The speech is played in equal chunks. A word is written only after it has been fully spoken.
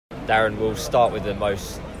Darren, we'll start with the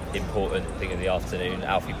most important thing of the afternoon.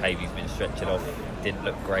 Alfie Pavey's been stretching off, didn't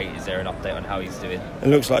look great. Is there an update on how he's doing? It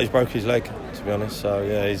looks like he's broke his leg, to be honest. So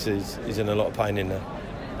yeah, he's in a lot of pain in there.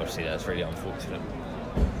 Obviously, that's really unfortunate,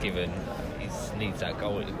 given he needs that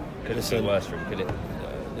goal. It couldn't be worse for him, could it?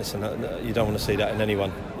 Listen, you don't want to see that in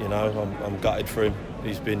anyone. You know, I'm gutted for him.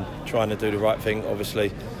 He's been trying to do the right thing.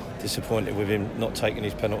 Obviously, disappointed with him not taking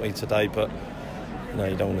his penalty today, but no,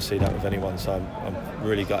 you don't want to see that with anyone. So I'm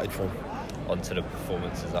really gutted for him. Onto the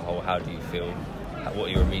performance as a whole, how do you feel? What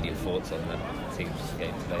are your immediate thoughts on the team's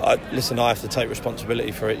game today? Listen, I have to take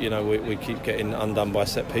responsibility for it. You know, we keep getting undone by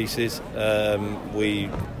set pieces. We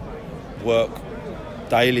work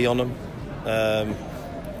daily on them.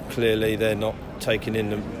 Clearly, they're not taking in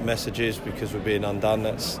the messages because we're being undone.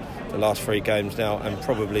 That's the last 3 games now, and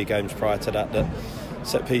probably games prior to that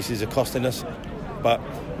set pieces are costing us. But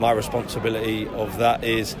my responsibility of that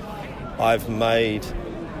is I've made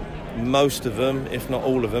most of them, if not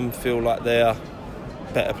all of them, feel like they're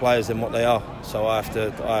better players than what they are. So I have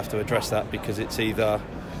to address that, because it's either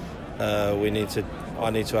I need to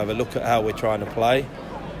have a look at how we're trying to play,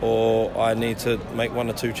 or I need to make 1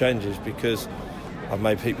 or 2 changes, because I've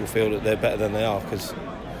made people feel that they're better than they are, because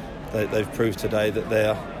they've proved today that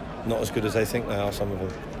they're not as good as they think they are, some of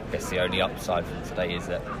them. I guess the only upside from today is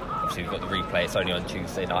that obviously we've got the replay. It's only on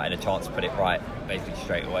Tuesday night, and a chance to put it right basically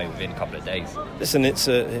straight away within a couple of days. Listen, it's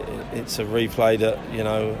a replay that, you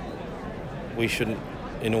know, we shouldn't,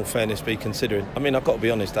 in all fairness, be considering. I mean, I've got to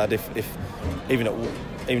be honest, Dad.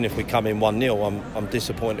 Even if we come in 1-0, I'm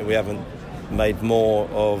disappointed we haven't made more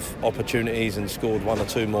of opportunities and scored 1 or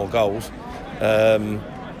 2 more goals.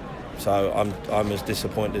 So I'm as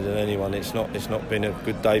disappointed as anyone. It's not been a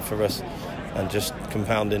good day for us, and just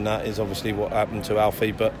compounding that is obviously what happened to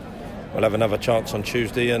Alfie. But we'll have another chance on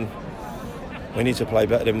Tuesday, and we need to play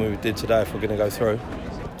better than we did today if we're going to go through.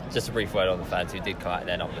 Just a brief word on the fans who did come out in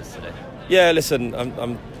their numbers today. Yeah, listen,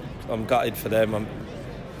 I'm gutted for them.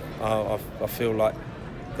 I feel like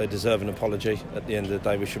they deserve an apology. At the end of the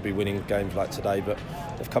day, we should be winning games like today, but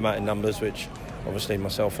they've come out in numbers, which obviously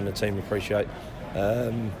myself and the team appreciate.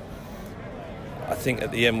 I think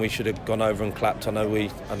at the end we should have gone over and clapped. I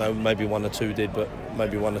know maybe 1 or 2 did, but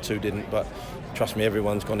maybe 1 or 2 didn't. But trust me,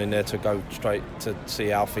 everyone's gone in there to go straight to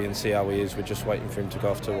see Alfie and see how he is. We're just waiting for him to go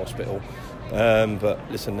off to hospital. But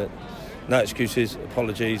listen, no excuses,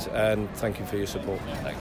 apologies, and thank you for your support. Thanks.